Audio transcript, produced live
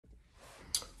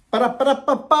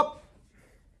Ba-da-ba-da-ba-ba.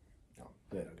 Oh,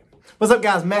 good, okay. What's up,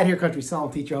 guys? Matt here, Country Song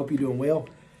Teacher. I hope you're doing well.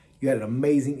 You had an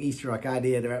amazing Easter like I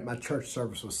did. My church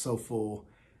service was so full.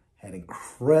 Had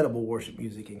incredible worship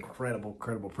music, incredible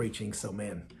preaching. So,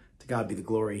 man, to God be the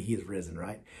glory. He is risen,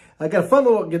 right? I got a fun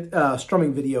little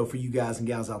strumming video for you guys and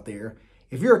gals out there.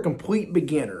 If you're a complete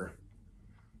beginner,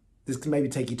 this can maybe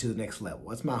take you to the next level.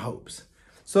 That's my hopes.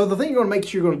 So the thing you're going to make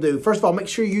sure you're going to do, first of all, make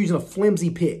sure you're using a flimsy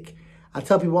pick. I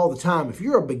tell people all the time, if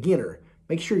you're a beginner,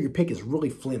 make sure your pick is really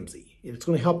flimsy. It's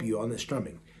going to help you on this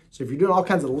strumming. So if you're doing all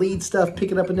kinds of lead stuff,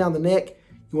 picking up and down the neck,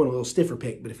 you want a little stiffer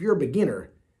pick. But if you're a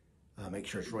beginner, make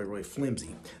sure it's really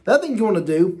flimsy. The other thing you want to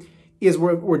do is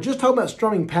we're just talking about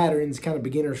strumming patterns, kind of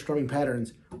beginner strumming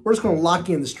patterns. We're just going to lock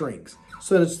in the strings.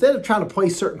 So instead of trying to play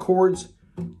certain chords,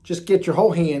 just get your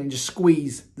whole hand and just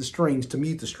squeeze the strings to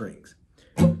mute the strings.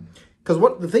 Because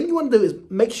the thing you want to do is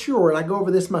make sure, and I go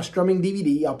over this in my strumming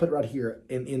DVD, I'll put it right here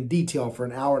in detail for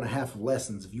an hour and a half of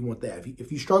lessons if you want that.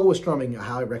 If you struggle with strumming, I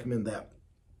highly recommend that.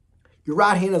 Your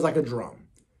right hand is like a drum.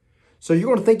 So you're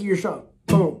going to think of your strum.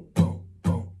 Boom, boom,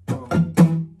 boom,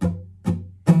 boom.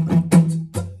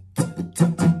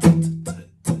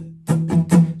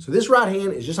 So this right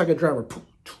hand is just like a drummer.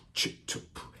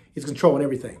 It's controlling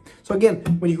everything. So again,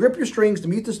 when you grip your strings to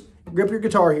mute this, grip your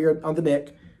guitar here on the neck,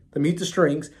 to mute the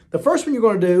strings. The first one you're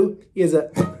going to do is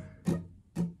it's going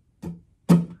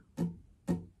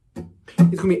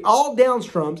to be all down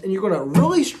strums, and you're going to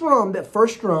really strum that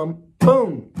first strum.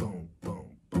 Boom, boom,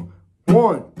 boom, boom.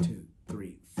 1, 2,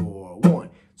 3, 4, 1.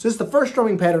 So this is the first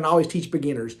strumming pattern I always teach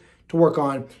beginners to work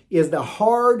on, is the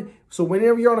hard. So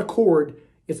whenever you're on a chord,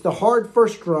 it's the hard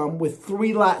first strum with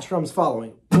 3 light strums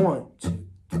following. 1, 2,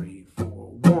 3, 4.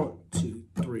 1, 2,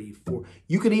 3, 4.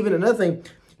 You could even, another thing,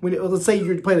 let's say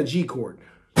you're playing a G chord.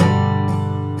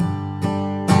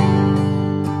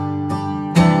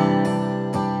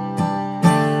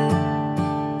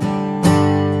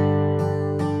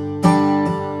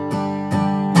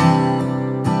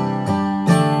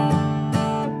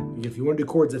 If you want to do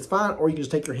chords, that's fine, or you can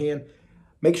just take your hand.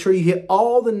 Make sure you hit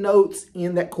all the notes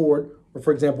in that chord, or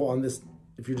for example, on this,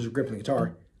 if you're just gripping the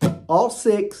guitar, all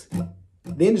 6,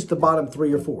 then just the bottom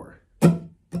 3 or 4.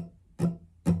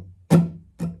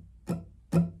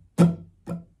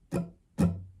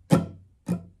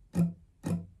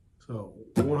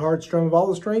 One hard strum of all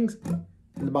the strings, and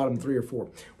the bottom 3 or 4.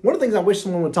 One of the things I wish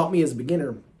someone would have taught me as a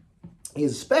beginner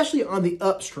is, especially on the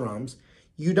up strums,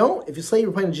 you don't, if you say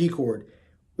you're playing a G chord,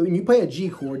 when you play a G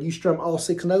chord, you strum all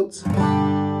 6 notes.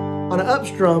 On an up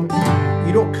strum,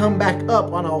 you don't come back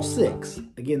up on all 6.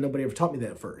 Again, nobody ever taught me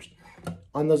that at first.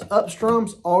 On those up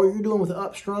strums, all you're doing with the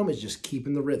up strum is just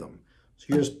keeping the rhythm. So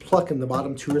you're just plucking the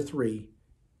bottom 2 or 3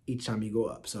 each time you go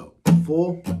up. So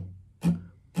full.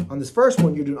 On this first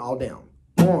one, you're doing all down.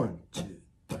 1, 2,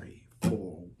 3,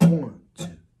 4. 1,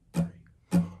 2, 3,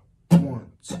 4.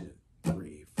 1, 2,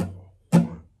 3, 4.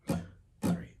 1, 2,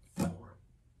 3, 4.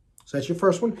 So that's your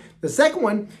first one. The second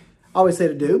one I always say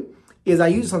to do is, I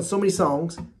use this on so many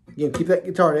songs. Again, keep that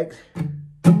guitar neck.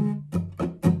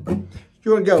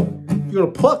 You're gonna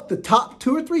pluck the top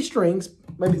 2 or 3 strings,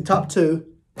 maybe the top 2,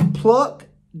 pluck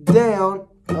down,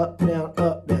 up, down,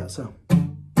 up, down.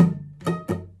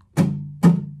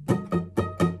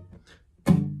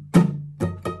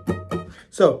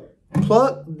 So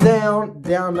pluck down,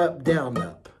 down, up,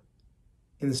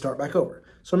 and then start back over.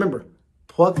 So remember,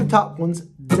 pluck the top ones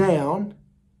down,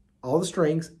 all the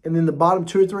strings, and then the bottom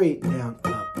 2 or 3, down,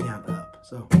 up, down, up.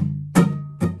 So.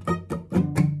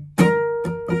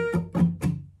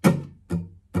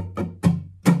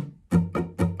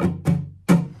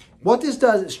 What this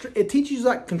does, it teaches you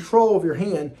like control of your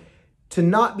hand, to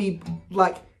not be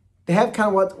like, to have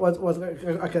kind of what's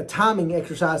like a timing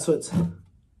exercise. So it's,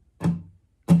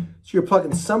 so you're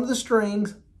plucking some of the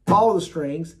strings, all the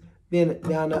strings, then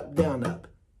down, up,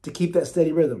 to keep that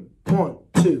steady rhythm. 1,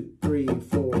 2, 3,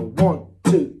 4. 1,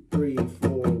 2, 3,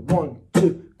 4. 1,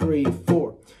 2, 3,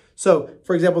 4. So,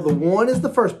 for example, the 1 is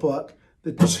the first pluck,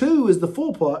 the 2 is the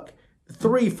full pluck, the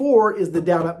 3, 4 is the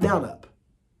down, up.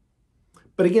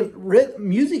 But again,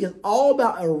 music is all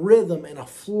about a rhythm and a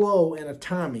flow and a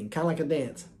timing, kind of like a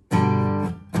dance.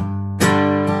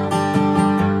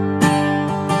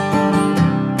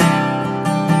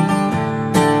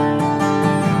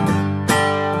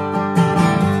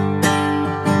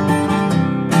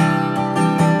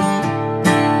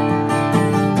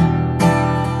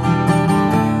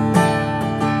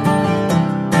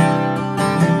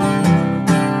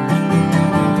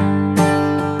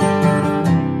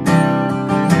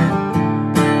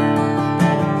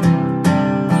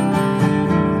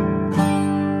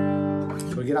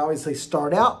 Obviously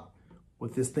start out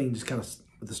with this thing just kind of,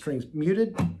 with the strings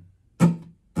muted.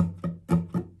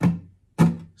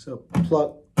 So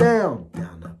pluck, down,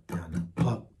 down, up, down, up,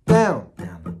 pluck, down,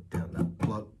 down, up, down, up,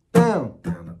 pluck, down,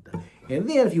 down, up, down. And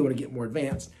then if you want to get more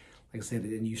advanced, like I said,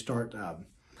 and you start,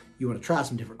 you want to try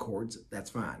some different chords,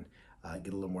 that's fine.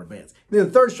 Get a little more advanced. And then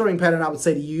the third strumming pattern I would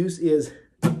say to use is,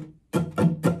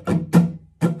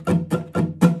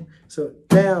 so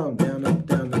down, down, up,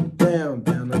 down, up, down,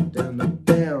 down, up, down, up,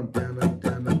 down, down, up,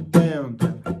 down, up, down,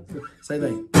 down. So, same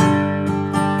thing.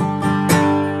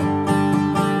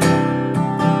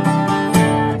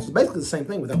 So basically the same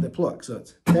thing without that pluck. So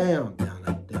it's down, down,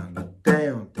 up, down, up,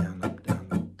 down, down, up, down,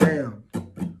 up, down.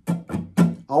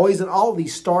 Always and all of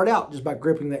these start out just by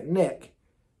gripping that neck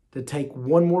to take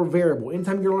one more variable.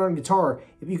 Anytime you're learning guitar,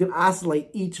 if you can isolate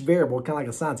each variable, kind of like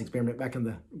a science experiment back in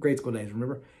the grade school days,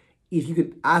 remember? If you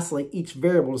could isolate each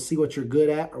variable to see what you're good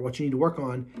at or what you need to work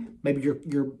on, maybe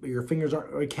your fingers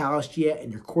aren't very calloused yet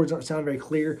and your chords aren't sounding very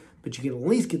clear, but you can at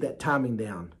least get that timing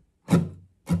down. And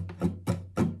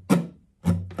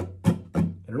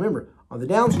remember, on the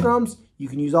down strums, you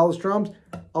can use all the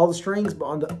strings, but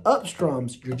on the up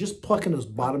strums, you're just plucking those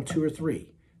bottom 2 or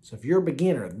 3. So if you're a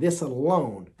beginner, this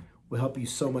alone will help you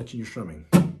so much in your strumming.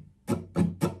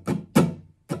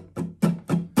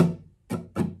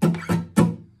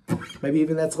 Maybe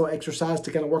even that's a little exercise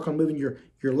to kind of work on moving your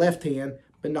left hand,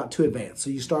 but not too advanced.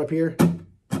 So you start up here,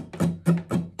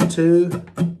 2,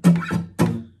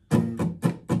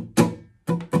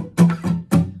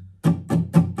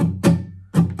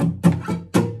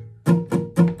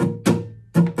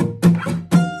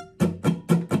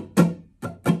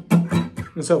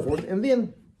 and so forth. And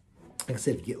then, like I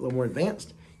said, if you get a little more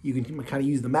advanced, you can kind of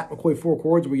use the Matt McCoy 4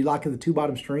 chords where you lock in the 2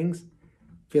 bottom strings.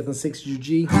 5th and 6th is your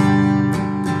G.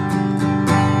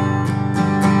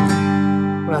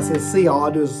 When I say C, all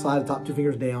I do is slide the top 2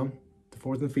 fingers down, the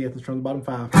 4th and 5th, and strum the bottom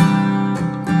 5.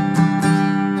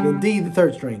 Then D, the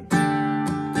 3rd string.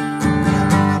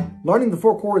 Learning the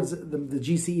 4 chords, the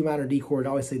G, C, E minor, D chord,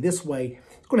 I always say this way,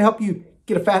 it's going to help you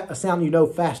get a sound you know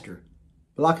faster.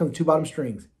 But lock in the 2 bottom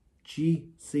strings, G,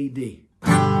 C, D.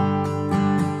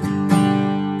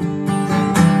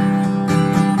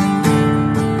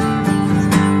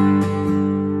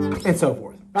 And so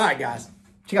forth. All right, guys.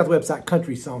 Check out the website,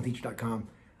 CountrySongTeacher.com.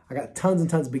 I got tons and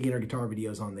tons of beginner guitar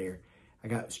videos on there. I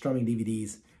got strumming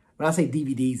DVDs. When I say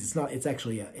DVDs, it's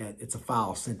actually it's a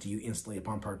file sent to you instantly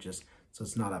upon purchase. So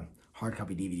it's not a hard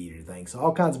copy DVD or anything. So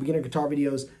all kinds of beginner guitar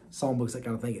videos, songbooks, that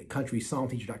kind of thing at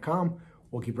CountrySongTeacher.com.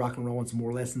 We'll keep rocking and rolling some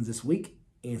more lessons this week.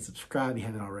 And subscribe if you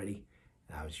haven't already.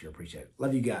 I would sure appreciate it.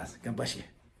 Love you guys. God bless you.